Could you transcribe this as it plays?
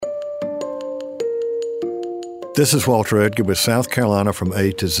This is Walter Edgar with South Carolina from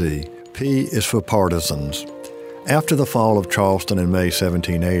A to Z. P is for partisans. After the fall of Charleston in May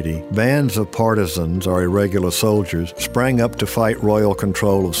 1780, bands of partisans, or irregular soldiers, sprang up to fight royal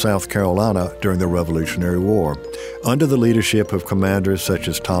control of South Carolina during the Revolutionary War. Under the leadership of commanders such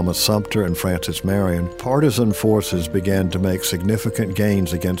as Thomas Sumter and Francis Marion, partisan forces began to make significant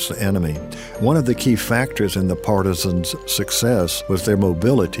gains against the enemy. One of the key factors in the partisans' success was their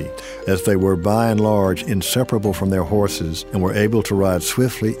mobility, as they were by and large inseparable from their horses and were able to ride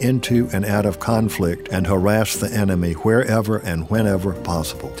swiftly into and out of conflict and harass the enemy wherever and whenever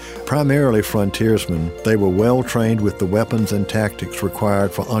possible. Primarily frontiersmen, they were well trained with the weapons and tactics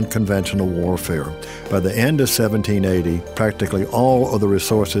required for unconventional warfare. By the end of 1780, practically all of the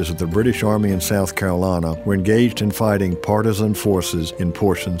resources of the British Army in South Carolina were engaged in fighting partisan forces in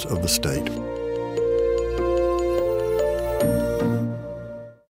portions of the state.